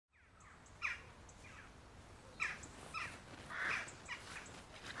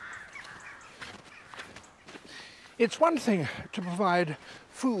It's one thing to provide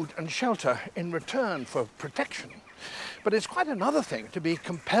food and shelter in return for protection, but it's quite another thing to be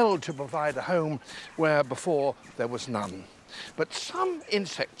compelled to provide a home where before there was none. But some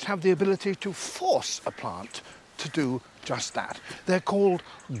insects have the ability to force a plant to do just that. They're called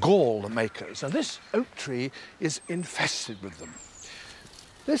gall makers, and this oak tree is infested with them.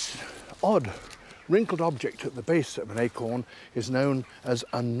 This odd wrinkled object at the base of an acorn is known as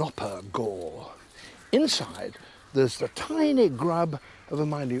a knopper gall. Inside, there's the tiny grub of a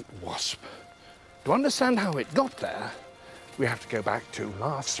minute wasp. To understand how it got there, we have to go back to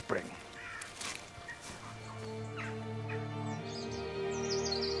last spring.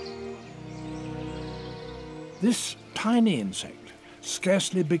 This tiny insect,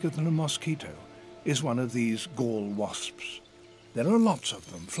 scarcely bigger than a mosquito, is one of these gall wasps. There are lots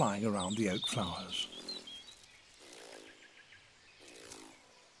of them flying around the oak flowers.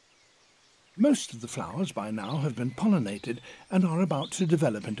 Most of the flowers by now have been pollinated and are about to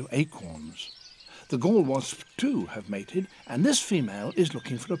develop into acorns. The gall wasps too have mated, and this female is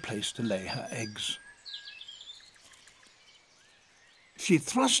looking for a place to lay her eggs. She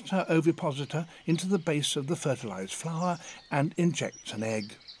thrusts her ovipositor into the base of the fertilized flower and injects an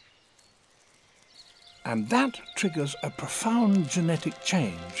egg. And that triggers a profound genetic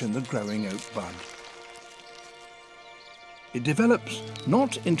change in the growing oak bud. It develops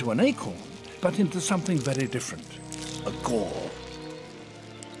not into an acorn, but into something very different, a gall.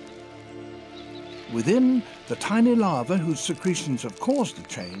 Within, the tiny larva whose secretions have caused the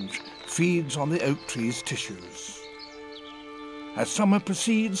change feeds on the oak tree's tissues. As summer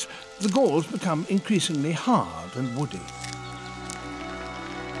proceeds, the galls become increasingly hard and woody.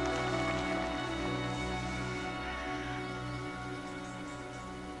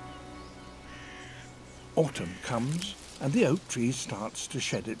 Autumn comes, and the oak tree starts to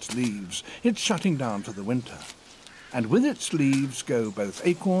shed its leaves. It's shutting down for the winter. And with its leaves go both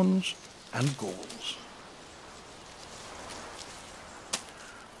acorns and galls.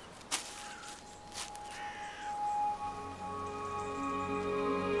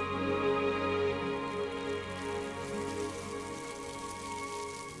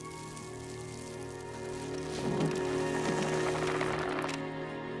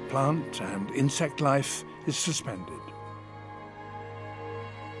 Plant and insect life is suspended.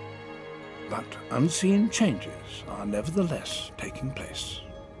 But unseen changes are nevertheless taking place.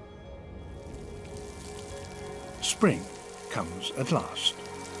 Spring comes at last.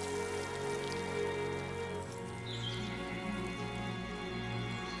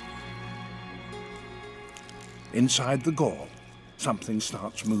 Inside the gall, something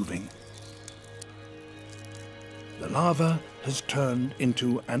starts moving. The larva has turned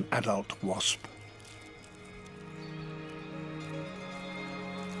into an adult wasp.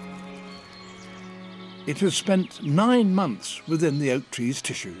 It has spent 9 months within the oak tree's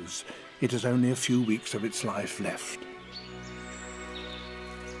tissues. It has only a few weeks of its life left.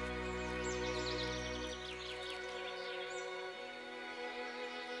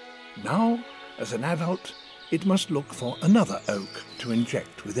 Now, as an adult, it must look for another oak to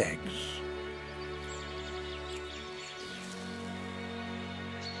inject with eggs.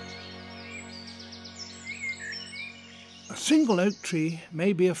 A single oak tree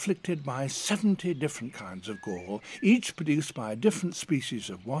may be afflicted by 70 different kinds of gall, each produced by a different species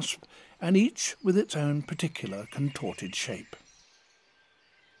of wasp, and each with its own particular contorted shape.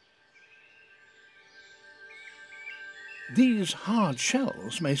 These hard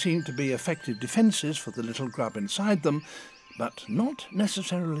shells may seem to be effective defences for the little grub inside them, but not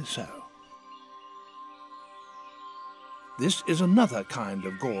necessarily so. This is another kind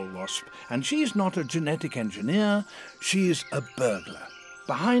of gall wasp, and she's not a genetic engineer, she's a burglar.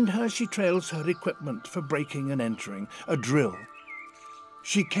 Behind her she trails her equipment for breaking and entering, a drill.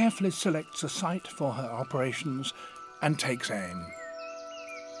 She carefully selects a site for her operations and takes aim.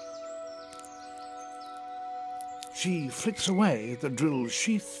 She flicks away the drill's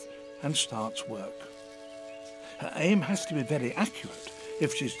sheath and starts work. Her aim has to be very accurate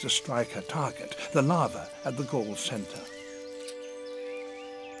if she's to strike her target, the larva at the gall's centre.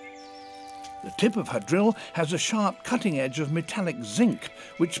 The tip of her drill has a sharp cutting edge of metallic zinc,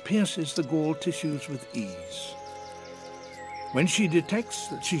 which pierces the gall tissues with ease. When she detects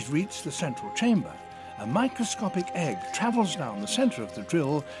that she's reached the central chamber, a microscopic egg travels down the centre of the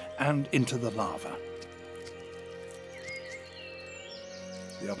drill and into the larva.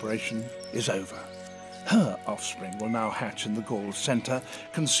 The operation is over. Her offspring will now hatch in the gall's centre,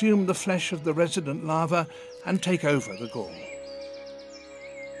 consume the flesh of the resident larva, and take over the gall.